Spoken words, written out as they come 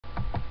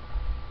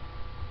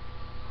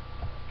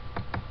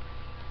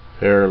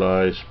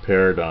Paralyzed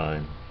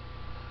Paradigm.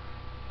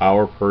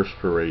 Our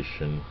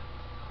perspiration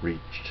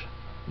reached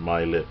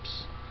my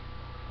lips,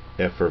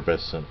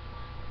 effervescent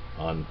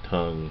on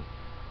tongue,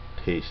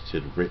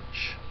 tasted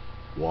rich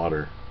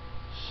water,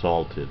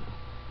 salted,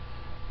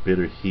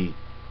 bitter heat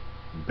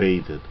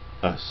bathed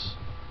us,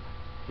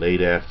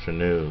 late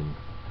afternoon,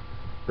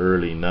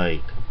 early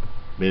night,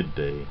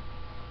 midday,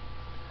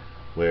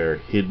 where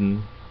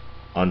hidden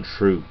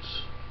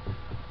untruths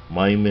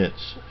my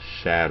midst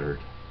shattered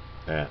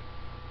at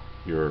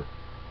your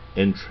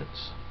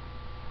entrance,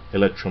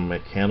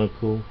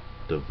 electromechanical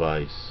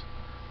device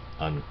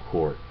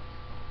uncorked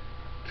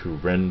to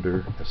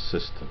render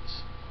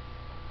assistance.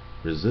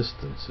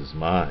 Resistance is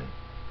mine,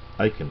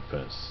 I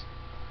confess,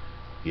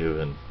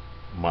 given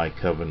my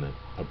covenant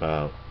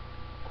about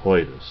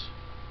coitus,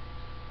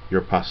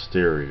 your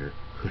posterior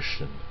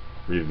cushioned,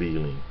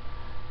 revealing,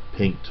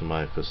 pink to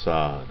my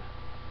facade.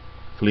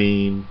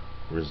 Fleeing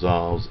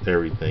resolves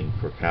everything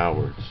for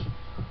cowards,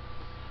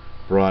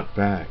 brought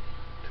back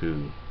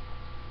to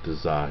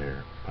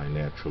desire by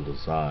natural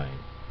design,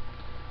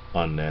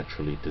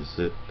 unnaturally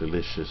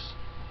delicious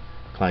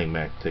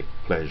climactic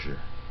pleasure.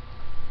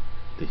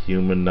 The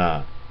human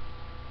knot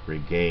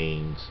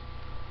regains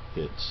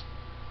its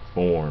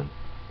form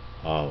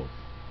of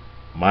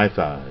my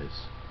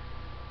thighs,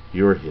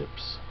 your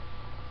hips,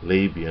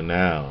 labia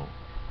now,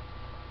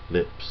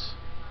 lips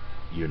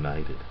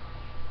united.